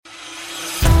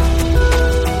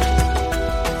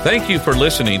Thank you for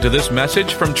listening to this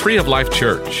message from Tree of Life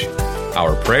Church.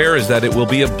 Our prayer is that it will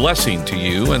be a blessing to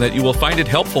you and that you will find it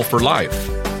helpful for life.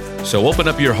 So open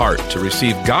up your heart to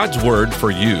receive God's word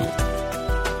for you.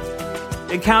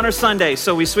 Encounter Sunday.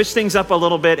 So we switch things up a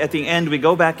little bit. At the end, we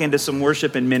go back into some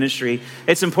worship and ministry.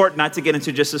 It's important not to get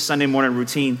into just a Sunday morning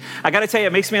routine. I got to tell you,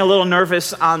 it makes me a little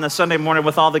nervous on the Sunday morning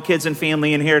with all the kids and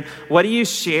family in here. What do you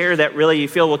share that really you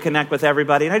feel will connect with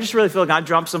everybody? And I just really feel God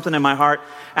dropped something in my heart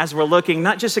as we're looking,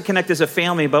 not just to connect as a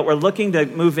family, but we're looking to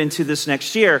move into this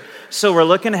next year. So we're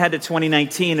looking ahead to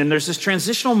 2019, and there's this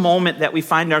transitional moment that we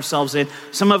find ourselves in.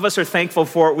 Some of us are thankful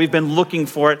for it. We've been looking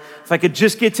for it. If I could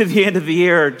just get to the end of the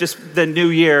year, or just the new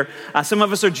year. Some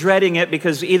of us are dreading it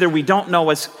because either we don't know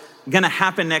what's going to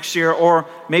happen next year, or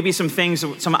maybe some things,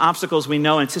 some obstacles we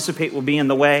know, anticipate will be in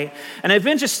the way. And I've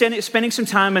been just spending some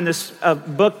time in this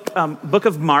book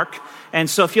of Mark. And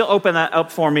so if you'll open that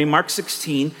up for me, Mark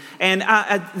 16. And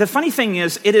the funny thing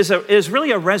is, it is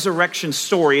really a resurrection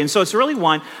story. And so it's really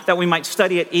one that we might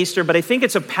study at Easter, but I think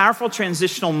it's a powerful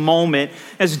transitional moment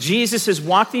as Jesus has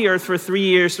walked the earth for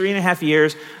 3.5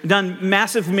 years, done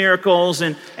massive miracles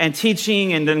and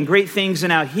teaching and done great things.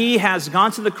 And now he has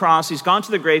gone to the cross, he's gone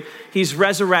to the grave, he's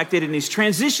resurrected, and he's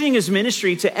transitioning his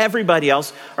ministry to everybody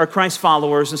else, or Christ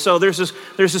followers. And so there's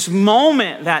this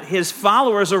moment that his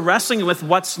followers are wrestling with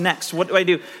what's next. What do I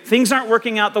do? Things aren't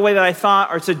working out the way that I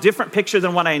thought, or it's a different picture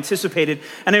than what I anticipated.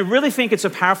 And I really think it's a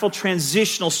powerful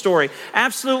transitional story.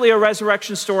 Absolutely a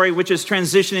resurrection story, which is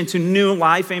transition into new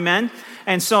life. Amen.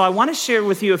 And so I want to share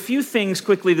with you a few things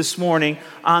quickly this morning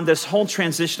on this whole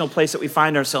transitional place that we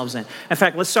find ourselves in. In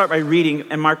fact, let's start by reading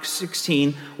in Mark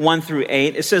 16, 1 through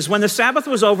 8. It says, "When the Sabbath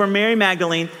was over, Mary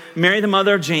Magdalene, Mary the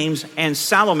mother of James, and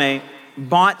Salome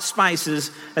bought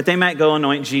spices that they might go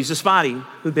anoint Jesus' body,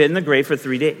 who'd been in the grave for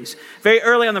 3 days. Very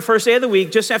early on the first day of the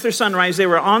week, just after sunrise, they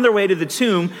were on their way to the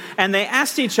tomb, and they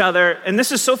asked each other, and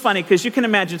this is so funny because you can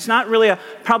imagine it's not really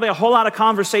probably a whole lot of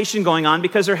conversation going on,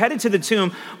 because they're headed to the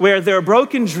tomb where their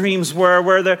broken dreams were,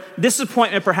 where their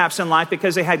disappointment perhaps in life,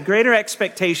 because they had greater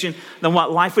expectation than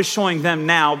what life was showing them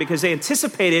now, because they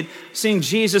anticipated seeing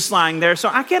Jesus lying there. So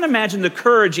I can't imagine the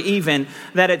courage even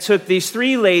that it took these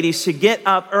three ladies to get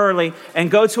up early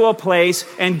and go to a place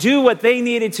and do what they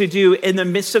needed to do in the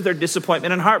midst of their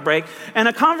disappointment and heartbreak. And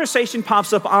a conversation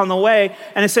pops up on the way,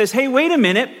 and it says, hey, wait a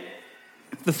minute.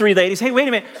 The three ladies, hey, wait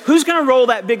a minute. Who's going to roll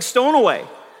that big stone away?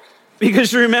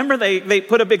 Because you remember they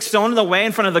put a big stone in the way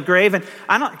in front of the grave. And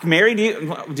Mary,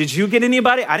 did you get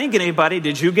anybody? I didn't get anybody.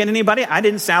 Did you get anybody? I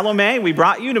didn't. Salome, we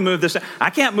brought you to move this. I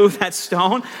can't move that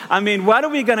stone. I mean, what are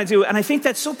we going to do? And I think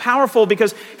that's so powerful,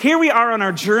 because here we are on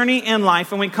our journey in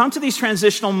life, and we come to these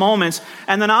transitional moments,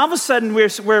 and then all of a sudden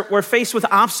we're faced with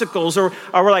obstacles, or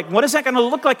we're like, what is that going to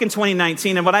look like in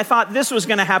 2019? And what I thought this was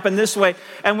going to happen this way.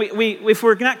 And we if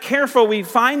we're not careful, we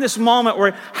find this moment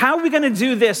where, how are we going to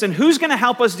do this? And who's going to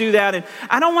help us do that? And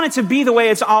I don't want it to be the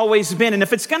way it's always been. And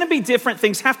if it's going to be different,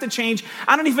 things have to change.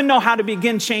 I don't even know how to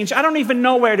begin change. I don't even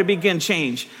know where to begin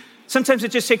change. Sometimes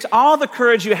it just takes all the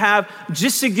courage you have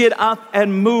just to get up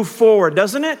and move forward,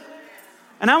 doesn't it?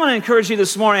 And I want to encourage you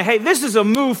this morning, hey, this is a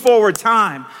move forward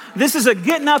time. This is a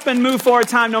getting up and move forward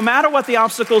time, no matter what the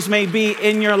obstacles may be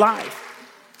in your life.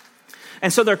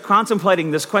 And so they're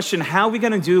contemplating this question, how are we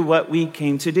going to do what we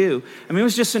came to do? I mean, it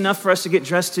was just enough for us to get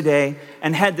dressed today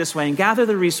and head this way and gather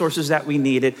the resources that we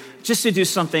needed just to do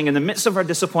something in the midst of our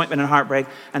disappointment and heartbreak.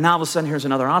 And now all of a sudden, here's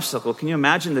another obstacle. Can you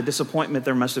imagine the disappointment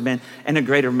there must have been in a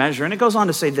greater measure? And it goes on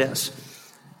to say this.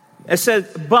 It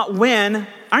says, but when,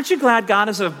 aren't you glad God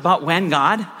is a but when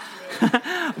God?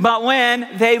 But when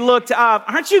they looked up,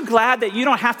 aren't you glad that you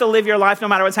don't have to live your life no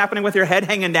matter what's happening with your head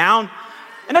hanging down?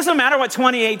 It doesn't matter what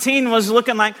 2018 was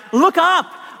looking like. Look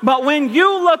up. But when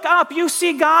you look up, you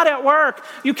see God at work.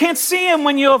 You can't see him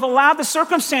when you have allowed the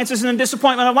circumstances and the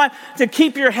disappointment of life to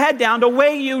keep your head down, to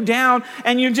weigh you down,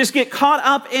 and you just get caught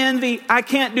up in the, I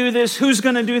can't do this, who's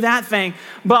going to do that thing.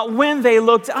 But when they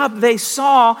looked up, they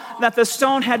saw that the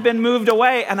stone had been moved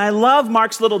away. And I love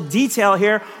Mark's little detail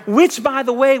here, which, by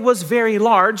the way, was very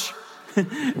large.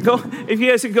 If you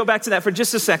guys could go back to that for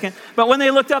just a second. But when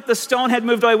they looked up, the stone had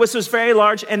moved away, which was very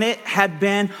large, and it had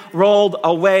been rolled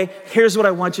away. Here's what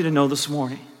I want you to know this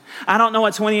morning. I don't know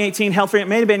what 2018 held for you. It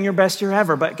may have been your best year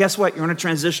ever, but guess what? You're in a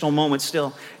transitional moment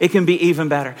still. It can be even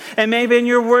better. It may have been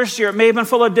your worst year. It may have been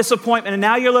full of disappointment, and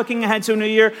now you're looking ahead to a new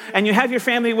year, and you have your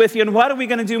family with you, and what are we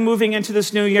going to do moving into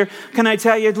this new year? Can I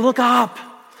tell you, look up.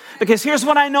 Because here's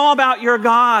what I know about your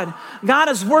God. God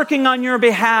is working on your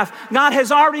behalf. God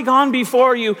has already gone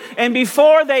before you. And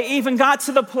before they even got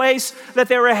to the place that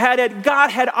they were headed,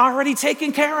 God had already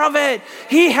taken care of it.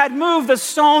 He had moved the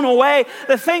stone away,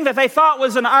 the thing that they thought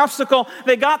was an obstacle.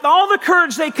 They got all the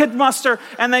courage they could muster,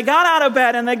 and they got out of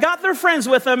bed, and they got their friends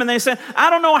with them, and they said, I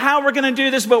don't know how we're going to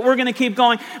do this, but we're going to keep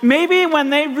going. Maybe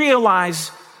when they realize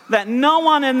that no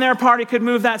one in their party could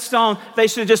move that stone, they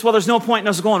should have just, well, there's no point in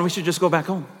us going. We should just go back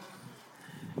home.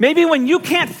 Maybe when you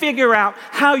can't figure out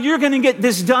how you're going to get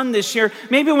this done this year,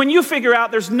 maybe when you figure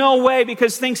out there's no way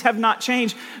because things have not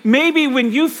changed, maybe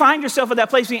when you find yourself at that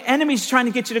place, the enemy's trying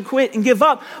to get you to quit and give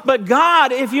up. But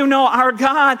God, if you know our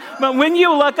God, but when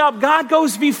you look up, God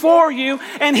goes before you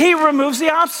and he removes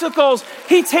the obstacles.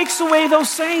 He takes away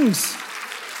those things.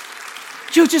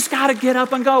 You just got to get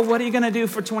up and go. What are you going to do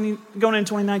for going into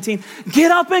 2019?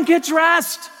 Get up and get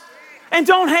dressed. And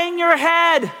don't hang your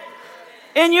head.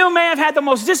 And you may have had the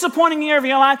most disappointing year of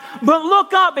your life, but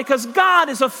look up, because God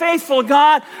is a faithful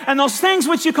God, and those things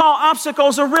which you call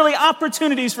obstacles are really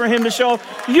opportunities for him to show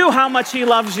you how much he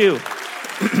loves you.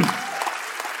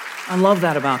 I love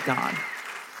that about God.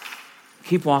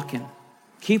 Keep walking.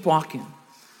 Keep walking.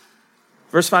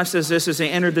 Verse 5 says this: as they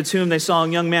entered the tomb, they saw a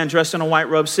young man dressed in a white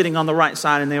robe sitting on the right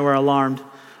side, and they were alarmed.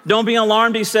 Don't be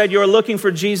alarmed, he said. You are looking for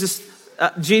Jesus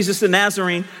the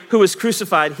Nazarene, who was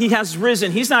crucified. He has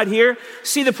risen. He's not here.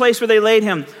 See the place where they laid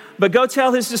him. But go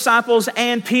tell his disciples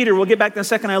and Peter. We'll get back in a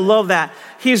second. I love that.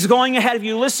 He's going ahead of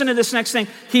you. Listen to this next thing.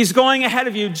 He's going ahead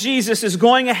of you. Jesus is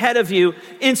going ahead of you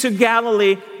into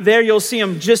Galilee. There you'll see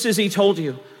him just as he told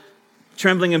you.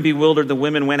 Trembling and bewildered, the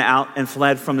women went out and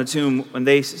fled from the tomb, when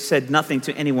they said nothing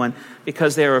to anyone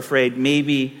because they were afraid.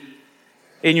 Maybe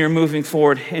in your moving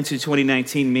forward into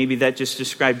 2019, maybe that just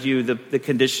described you, the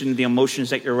condition, the emotions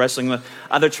that you're wrestling with.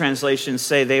 Other translations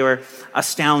say they were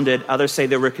astounded. Others say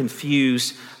they were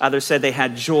confused. Others said they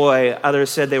had joy.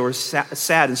 Others said they were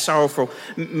sad and sorrowful.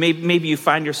 Maybe you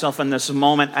find yourself in this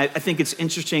moment. I think it's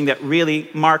interesting that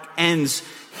really Mark ends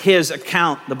his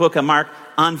account, the book of Mark,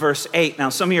 on verse 8. Now,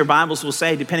 some of your Bibles will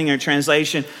say, depending on your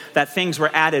translation, that things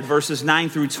were added. Verses 9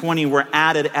 through 20 were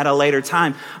added at a later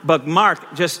time. But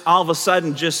Mark just all of a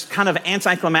sudden just kind of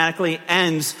anticlimactically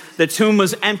ends, the tomb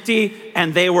was empty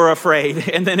and they were afraid.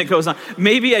 And then it goes on.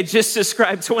 Maybe I just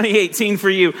described 2018 for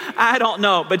you. I don't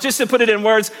know. But just to put it in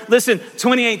words, listen,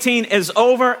 2018 is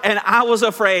over and I was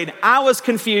afraid. I was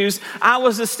confused. I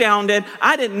was astounded.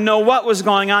 I didn't know what was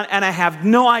going on, and I have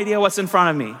no idea what's in front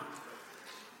of me.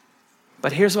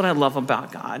 But here's what I love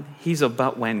about God. He's a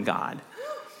but when God.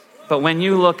 But when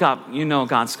you look up, you know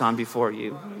God's gone before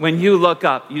you. When you look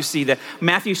up, you see that.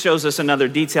 Matthew shows us another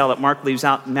detail that Mark leaves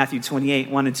out in Matthew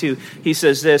 28, 1 and 2. He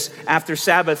says this: after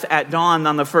Sabbath at dawn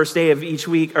on the first day of each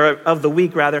week, or of the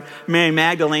week rather, Mary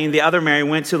Magdalene, the other Mary,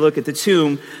 went to look at the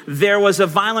tomb. There was a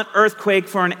violent earthquake,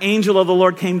 for an angel of the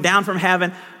Lord came down from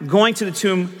heaven, going to the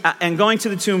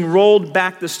tomb, rolled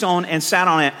back the stone and sat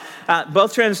on it.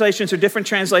 Both translations or different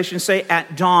translations say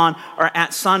at dawn or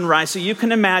at sunrise. So you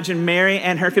can imagine Mary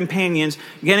and her companions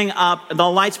getting up. The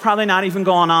light's probably not even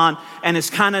going on, and it's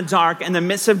kind of dark. In the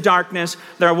midst of darkness,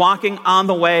 they're walking on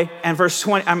the way. And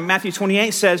Matthew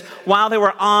 28 says, while they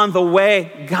were on the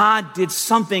way, God did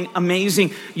something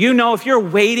amazing. You know, if you're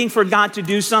waiting for God to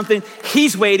do something,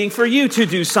 he's waiting for you to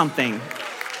do something.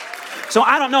 So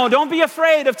I don't know. Don't be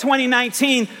afraid of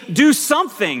 2019. Do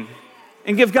something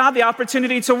and give God the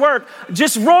opportunity to work.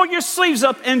 Just roll your sleeves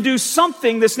up and do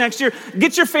something this next year.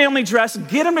 Get your family dressed,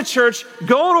 get them to church,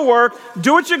 go to work,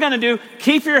 do what you're going to do.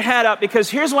 Keep your head up, because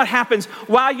here's what happens.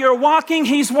 While you're walking,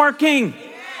 he's working.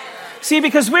 See,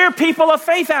 because we're people of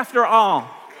faith after all.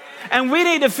 And we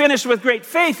need to finish with great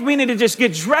faith. We need to just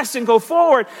get dressed and go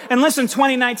forward. And listen,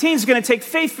 2019 is going to take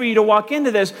faith for you to walk into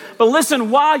this. But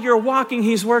listen, while you're walking,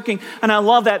 he's working. And I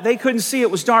love that. They couldn't see. It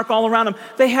was dark all around them.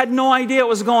 They had no idea what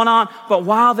was going on. But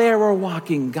while they were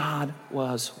walking, God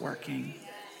was working.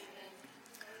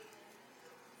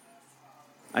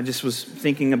 I just was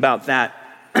thinking about that.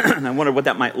 And I wonder what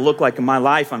that might look like in my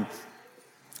life. I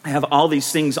have all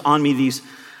these things on me, these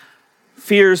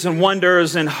fears and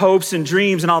wonders and hopes and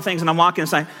dreams and all things. And I'm walking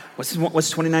inside, what's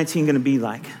 2019 going to be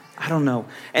like? I don't know.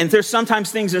 And there's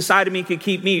sometimes things inside of me could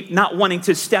keep me not wanting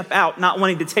to step out, not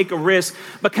wanting to take a risk.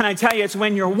 But can I tell you, it's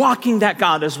when you're walking that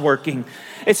God is working.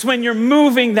 It's when you're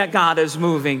moving that God is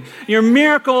moving. Your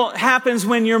miracle happens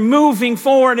when you're moving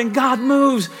forward and God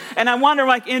moves. And I wonder,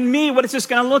 like, in me, what is this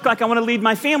going to look like? I want to lead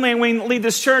my family and we lead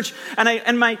this church.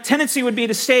 And my tendency would be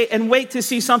to stay and wait to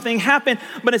see something happen.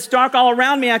 But it's dark all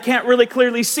around me. I can't really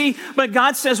clearly see. But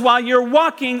God says, while you're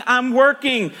walking, I'm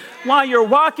working. While you're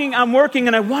walking, I'm working.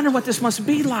 And I wonder what this must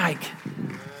be like.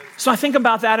 So I think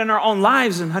about that in our own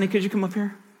lives. And honey, could you come up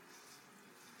here?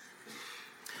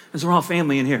 Because we're all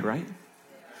family in here, right?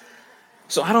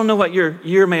 So I don't know what your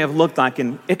year may have looked like,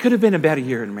 and it could have been a better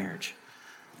year in marriage.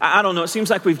 I don't know. It seems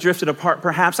like we've drifted apart,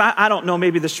 perhaps. I don't know,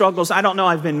 maybe the struggles. I don't know.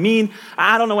 I've been mean.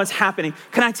 I don't know what's happening.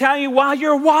 Can I tell you, while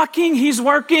you're walking, he's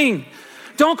working.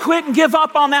 Don't quit and give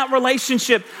up on that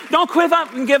relationship. Don't quit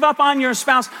up and give up on your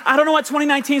spouse. I don't know what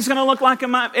 2019 is going to look like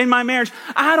in my marriage.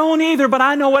 I don't either, but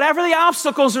I know whatever the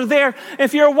obstacles are there,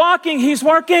 if you're walking, he's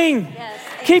working. Yes.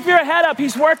 Keep your head up.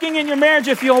 He's working in your marriage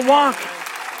if you'll walk.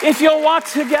 If you'll walk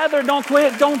together, don't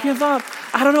quit. Don't give up.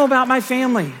 I don't know about my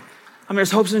family. I mean,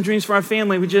 there's hopes and dreams for our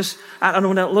family. I don't know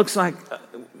what that looks like.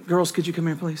 Girls, could you come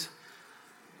here, please?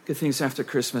 Good thing it's after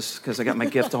Christmas because I got my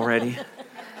gift already.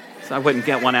 So I wouldn't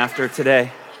get one after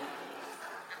today.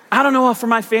 I don't know for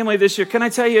my family this year. Can I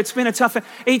tell you, it's been a tough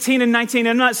 18 and 19.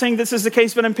 I'm not saying this is the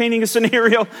case, but I'm painting a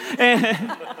scenario.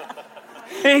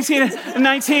 18 and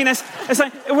 19, it's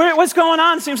like, what's going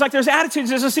on? It seems like there's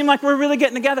attitudes. It doesn't seem like we're really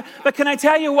getting together. But can I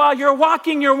tell you, while you're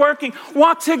walking, you're working.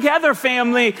 Walk together,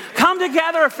 family. Come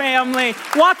together, family.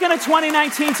 Walk into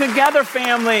 2019 together,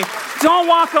 family. Don't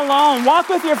walk alone. Walk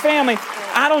with your family.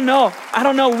 I don't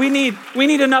know. We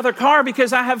need another car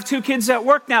because I have 2 kids at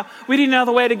work now. We need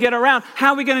another way to get around.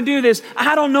 How are we going to do this?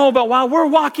 I don't know, but while we're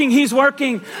walking, he's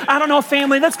working. I don't know,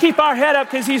 family. Let's keep our head up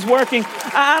because he's working.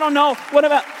 I don't know. What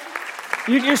about...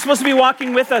 You're supposed to be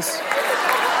walking with us.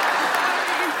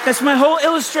 That's my whole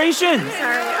illustration. Sorry,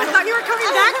 I thought you were coming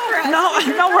back for us.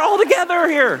 No, we're all together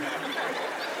here.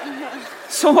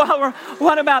 So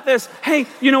what about this? Hey,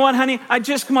 you know what, honey?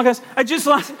 Come on, guys. I just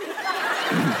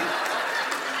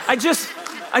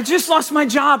lost my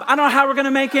job. I don't know how we're going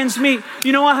to make ends meet.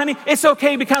 You know what, honey? It's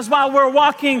okay because while we're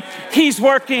walking, he's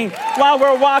working. While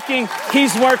we're walking,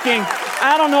 he's working.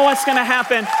 I don't know what's going to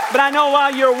happen, but I know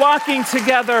while you're walking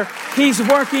together, he's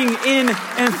working in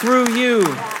and through you.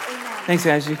 Thanks,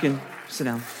 guys. You can sit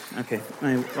down. Okay.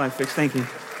 My wife fixed. Thank you.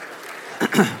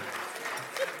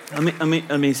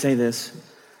 Let me say this.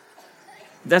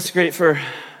 That's great for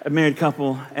a married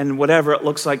couple, and whatever it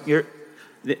looks like,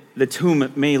 the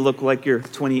tomb may look like your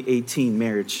 2018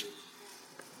 marriage.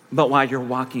 But while you're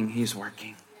walking, he's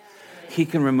working. He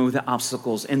can remove the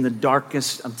obstacles in the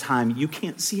darkest of time. You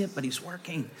can't see it, but he's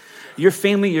working. Your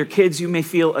family, your kids, you may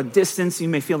feel a distance. You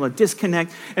may feel a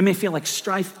disconnect. It may feel like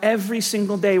strife every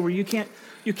single day where you can't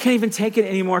even take it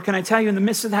anymore. Can I tell you, in the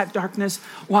midst of that darkness,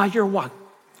 while you're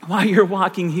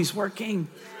walking, he's working.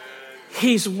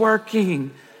 He's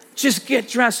working. Just get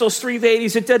dressed, those 3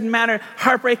 ladies. It doesn't matter.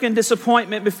 Heartbreak and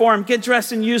disappointment before him. Get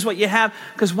dressed and use what you have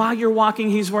because while you're walking,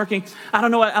 he's working. I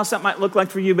don't know what else that might look like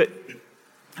for you, but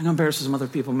I'm going to embarrass some other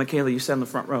people. Michaela, you sat in the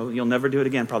front row. You'll never do it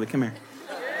again. Probably come here.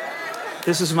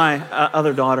 This is my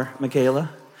other daughter, Michaela.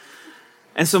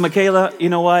 And so, Michaela, you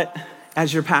know what?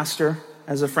 As your pastor,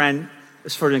 as a friend,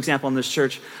 as for an example in this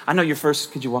church, I know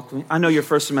could you walk with me? I know your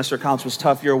first semester of college was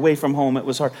tough. You're away from home. It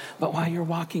was hard. But while you're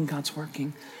walking, God's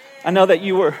working. I know that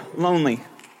you were lonely.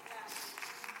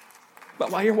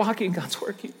 But while you're walking, God's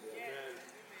working.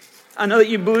 I know that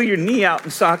you blew your knee out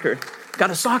in soccer.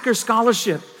 Got a soccer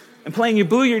scholarship. And playing, you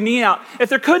blew your knee out. If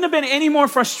there couldn't have been any more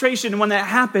frustration when that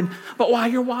happened, but while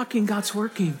you're walking, God's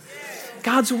working.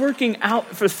 God's working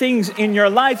out for things in your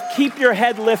life. Keep your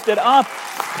head lifted up,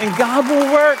 and God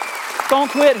will work. Don't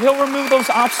quit. He'll remove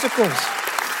those obstacles.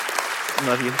 I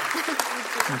love you.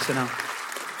 Come sit down.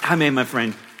 Jaime, my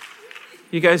friend.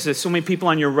 You guys, there's so many people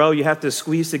on your row, you have to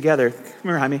squeeze together. Come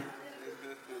here, Jaime.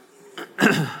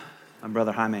 My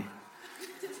brother, Jaime.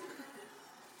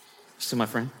 Still my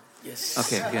friend? Yes.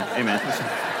 Okay, good. Amen.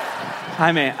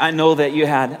 Jaime, I know that you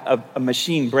had a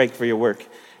machine break for your work,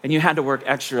 and you had to work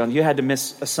extra. You had to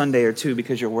miss a Sunday or 2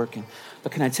 because you're working.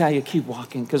 But can I tell you, keep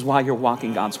walking, because while you're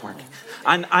walking, God's working.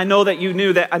 I know that you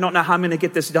knew that I don't know how I'm going to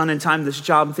get this done in time, this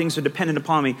job, and things are dependent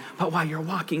upon me. But while you're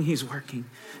walking, he's working.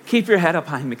 Keep your head up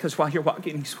high, because while you're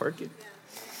walking, he's working.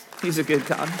 He's a good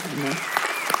God. Amen.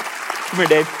 Come here,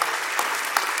 Dave.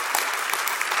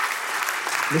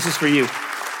 This is for you.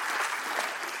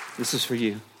 This is for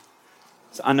you.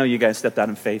 So I know you guys stepped out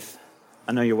in faith.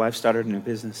 I know your wife started a new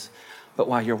business. But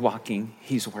while you're walking,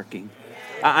 he's working.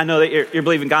 I know that you're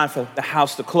believing God for the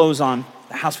house to close on,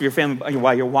 the house for your family. But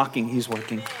while you're walking, he's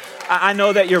working. I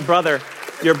know that your brother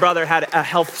had a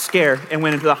health scare and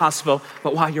went into the hospital.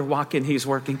 But while you're walking, he's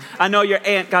working. I know your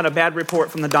aunt got a bad report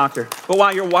from the doctor. But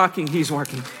while you're walking, he's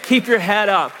working. Keep your head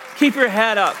up. Keep your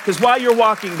head up. Because while you're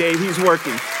walking, Dave, he's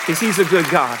working. Because he's a good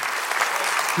God.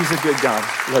 He's a good God.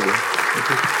 Love you.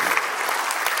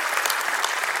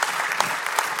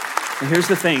 And here's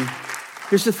the thing.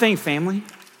 Here's the thing, family.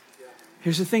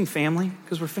 Here's the thing, family,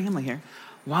 because we're family here.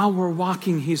 While we're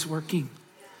walking, he's working.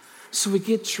 So we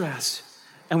get dressed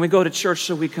and we go to church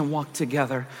so we can walk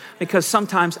together. Because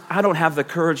sometimes I don't have the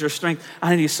courage or strength.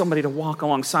 I need somebody to walk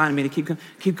alongside me to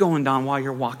keep going, Don. While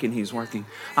you're walking, he's working.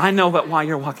 I know that while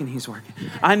you're walking, he's working.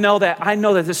 I know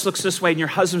that this looks this way and your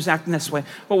husband's acting this way,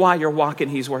 but while you're walking,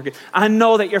 he's working. I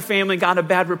know that your family got a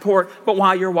bad report, but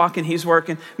while you're walking, he's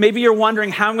working. Maybe you're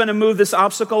wondering how I'm going to move this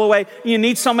obstacle away. You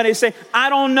need somebody to say, I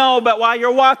don't know, but while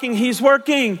you're walking, he's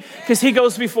working, because he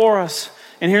goes before us.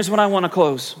 And here's what I want to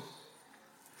close.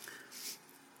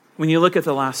 When you look at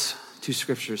the last two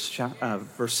scriptures,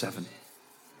 verse 7,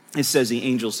 it says the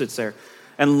angel sits there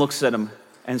and looks at him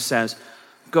and says,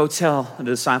 go tell the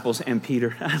disciples and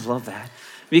Peter. I love that.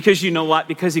 Because you know what?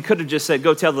 Because he could have just said,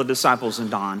 go tell the disciples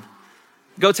and Don.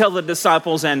 Go tell the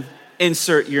disciples and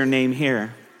insert your name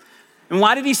here. And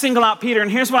why did he single out Peter?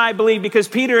 And here's what I believe. Because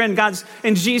Peter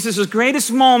in Jesus'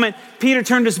 greatest moment, Peter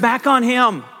turned his back on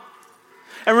him.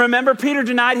 And remember, Peter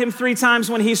denied him 3 times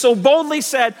when he so boldly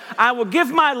said, I will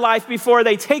give my life before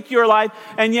they take your life.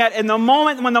 And yet when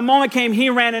the moment came,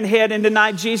 he ran and hid and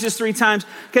denied Jesus 3 times.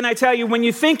 Can I tell you, when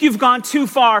you think you've gone too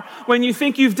far, when you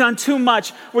think you've done too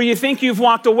much, where you think you've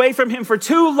walked away from him for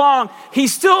too long, he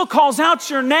still calls out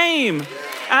your name.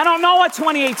 I don't know what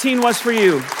 2018 was for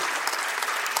you.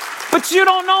 But you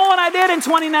don't know what I did in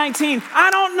 2019.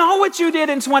 I don't know what you did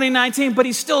in 2019, but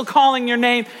he's still calling your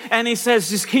name. And he says,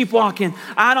 just keep walking.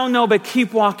 I don't know, but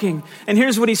keep walking. And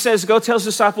here's what he says. Go tell his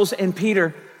disciples and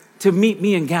Peter to meet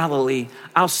me in Galilee.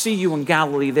 I'll see you in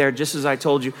Galilee there, just as I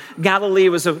told you. Galilee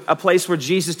was a place where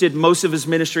Jesus did most of his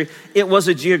ministry. It was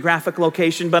a geographic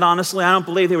location, but honestly, I don't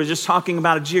believe they were just talking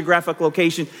about a geographic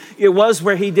location. It was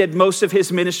where he did most of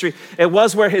his ministry. It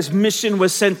was where his mission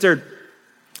was centered.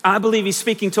 I believe he's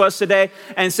speaking to us today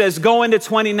and says, go into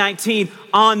 2019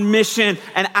 on mission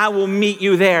and I will meet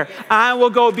you there. I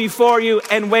will go before you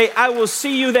and wait. I will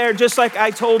see you there just like I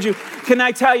told you. Can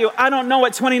I tell you, I don't know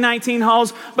what 2019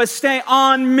 holds, but stay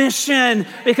on mission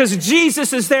because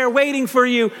Jesus is there waiting for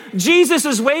you. Jesus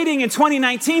is waiting in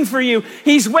 2019 for you.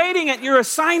 He's waiting at your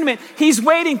assignment. He's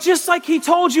waiting just like he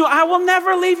told you, I will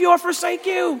never leave you or forsake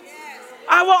you.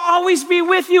 I will always be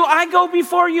with you. I go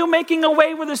before you, making a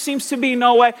way where there seems to be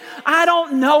no way. I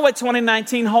don't know what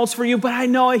 2019 holds for you, but I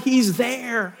know he's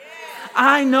there.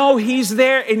 I know he's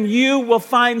there and you will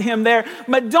find him there.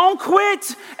 But don't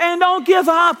quit and don't give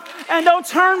up and don't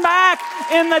turn back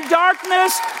in the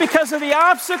darkness because of the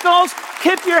obstacles.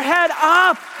 Keep your head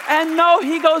up and know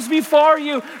he goes before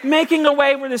you, making a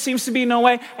way where there seems to be no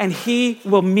way, and he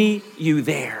will meet you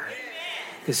there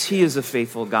because he is a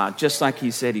faithful God, just like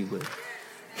he said he would.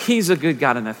 He's a good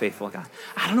God and a faithful God.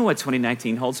 I don't know what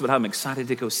 2019 holds, but I'm excited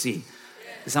to go see.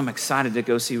 Because I'm excited to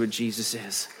go see where Jesus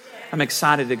is. I'm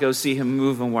excited to go see him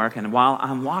move and work. And while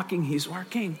I'm walking, he's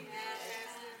working.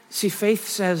 See, faith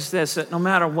says this, that no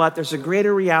matter what, there's a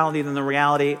greater reality than the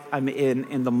reality I'm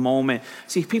in the moment.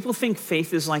 See, people think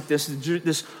faith is like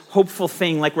this hopeful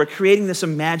thing, like we're creating this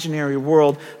imaginary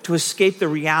world to escape the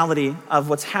reality of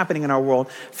what's happening in our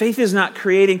world. Faith is not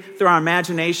creating through our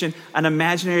imagination an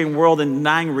imaginary world and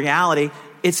denying reality.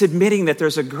 It's admitting that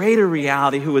there's a greater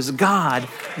reality who is God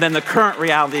than the current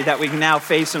reality that we can now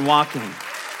face and walk in.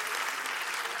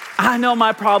 I know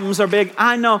my problems are big.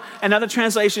 I know. Another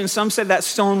translation, some said that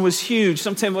stone was huge.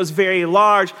 Some said it was very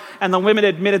large. And the women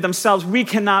admitted themselves, we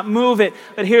cannot move it.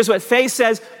 But here's what faith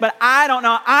says, but I don't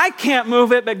know. I can't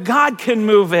move it, but God can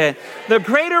move it. The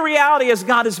greater reality is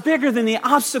God is bigger than the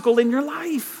obstacle in your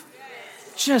life.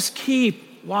 Just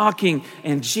keep walking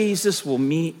and Jesus will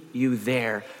meet you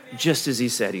there just as he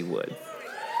said he would.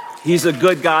 He's a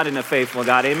good God and a faithful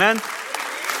God. Amen?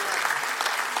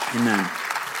 Amen.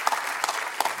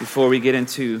 Before we get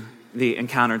into the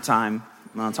encounter time,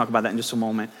 I'll talk about that in just a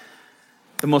moment.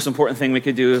 The most important thing we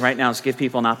could do right now is give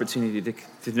people an opportunity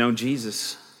to know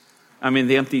Jesus. I mean,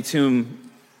 the empty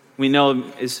tomb, we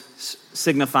know,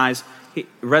 signifies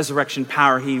resurrection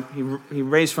power. He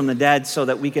raised from the dead so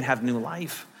that we could have new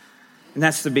life. And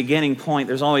that's the beginning point.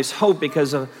 There's always hope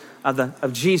because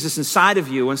of Jesus inside of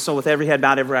you. And so with every head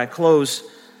bowed, every eye closed,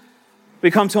 we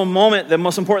come to a moment, the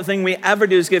most important thing we ever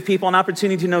do is give people an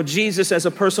opportunity to know Jesus as a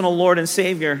personal Lord and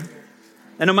Savior.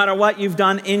 And no matter what you've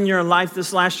done in your life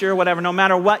this last year or whatever, no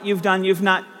matter what you've done, you've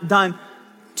not done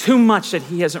too much that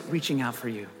he isn't reaching out for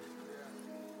you.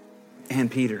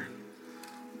 And Peter,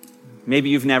 maybe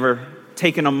you've never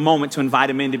taken a moment to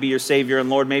invite him in to be your Savior and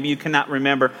Lord. Maybe you cannot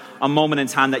remember a moment in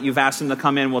time that you've asked him to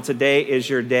come in. Well, today is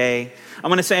your day. I'm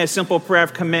going to say a simple prayer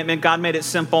of commitment. God made it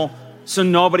simple so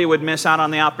nobody would miss out on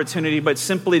the opportunity, but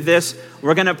simply this,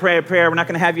 we're going to pray a prayer. We're not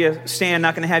going to have you stand,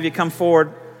 not going to have you come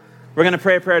forward. We're going to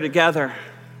pray a prayer together.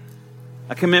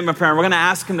 a commitment prayer. We're going to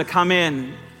ask him to come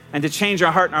in and to change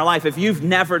our heart and our life. If you've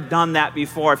never done that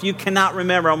before, if you cannot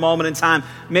remember a moment in time,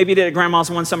 maybe you did at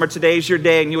grandma's one summer, today's your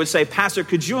day, and you would say, Pastor,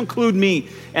 could you include me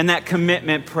in that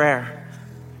commitment prayer?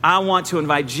 I want to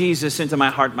invite Jesus into my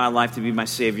heart and my life to be my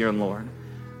Savior and Lord.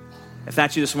 If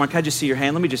that's you this morning, can I just see your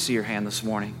hand? Let me just see your hand this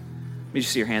morning. Let me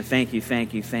just see your hand. Thank you,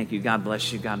 thank you, thank you. God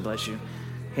bless you, God bless you.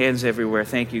 Hands everywhere.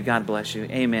 Thank you, God bless you.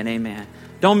 Amen, amen.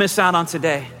 Don't miss out on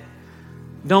today.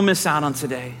 Don't miss out on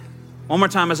today. One more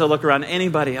time as I look around,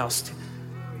 anybody else,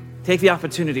 take the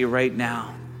opportunity right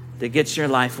now to get your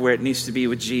life where it needs to be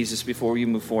with Jesus before you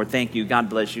move forward. Thank you. God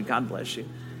bless you. God bless you.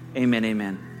 Amen,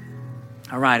 amen.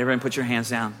 All right, everyone put your hands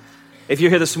down. If you're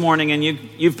here this morning and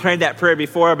you've prayed that prayer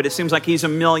before, but it seems like he's a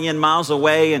million miles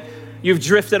away and you've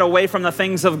drifted away from the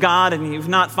things of God and you've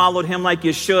not followed him like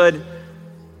you should,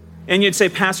 and you'd say,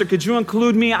 Pastor, could you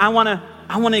include me? I want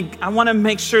to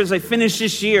make sure as I finish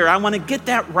this year, I want to get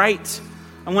that right.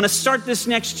 I want to start this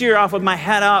next year off with my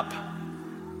head up.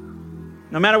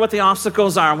 No matter what the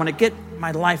obstacles are, I want to get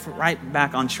my life right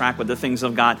back on track with the things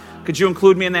of God. Could you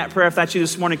include me in that prayer? If that's you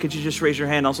this morning, could you just raise your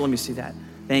hand? Also, let me see that.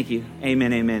 Thank you.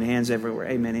 Amen, amen. Hands everywhere.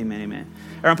 Amen, amen, amen.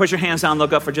 Everyone put your hands down,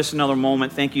 look up for just another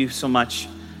moment. Thank you so much.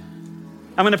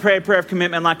 I'm going to pray a prayer of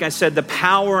commitment. Like I said, the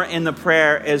power in the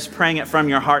prayer is praying it from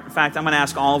your heart. In fact, I'm going to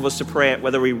ask all of us to pray it,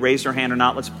 whether we raise our hand or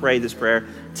not. Let's pray this prayer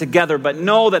together. But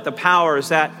know that the power is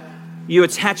that you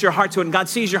attach your heart to it, and God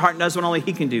sees your heart and does what only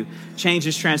he can do.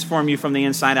 Changes, transform you from the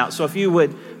inside out. So if you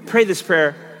would pray this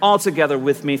prayer all together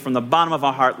with me from the bottom of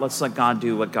our heart, let's let God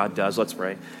do what God does. Let's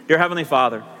pray. Dear Heavenly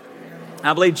Father,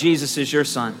 I believe Jesus is your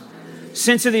son,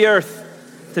 sent to the earth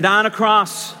to die on a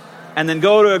cross and then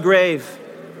go to a grave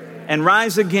and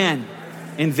rise again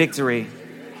in victory.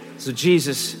 So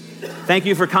Jesus, thank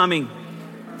you for coming.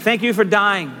 Thank you for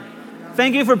dying.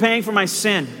 Thank you for paying for my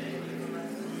sin.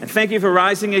 And thank you for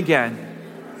rising again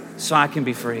so I can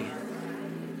be free.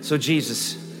 So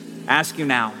Jesus, ask you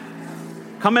now,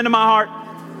 come into my heart,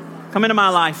 come into my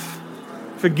life.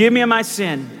 Forgive me of my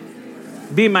sin.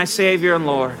 Be my Savior and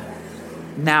Lord,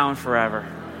 now and forever.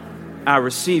 I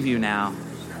receive you now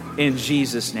in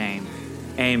Jesus' name.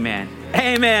 Amen.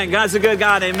 Amen. God's a good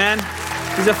God. Amen.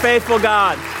 He's a faithful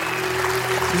God.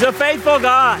 He's a faithful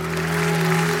God.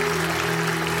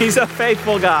 He's a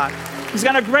faithful God. He's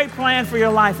got a great plan for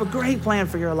your life, a great plan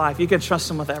for your life. You can trust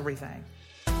him with everything.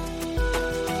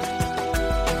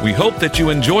 We hope that you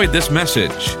enjoyed this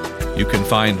message. You can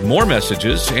find more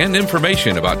messages and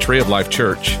information about Tree of Life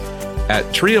Church at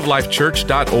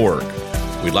treeoflifechurch.org.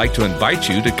 We'd like to invite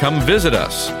you to come visit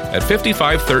us at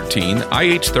 5513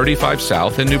 IH35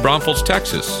 South in New Braunfels,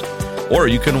 Texas. Or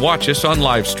you can watch us on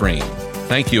live stream.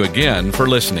 Thank you again for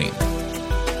listening.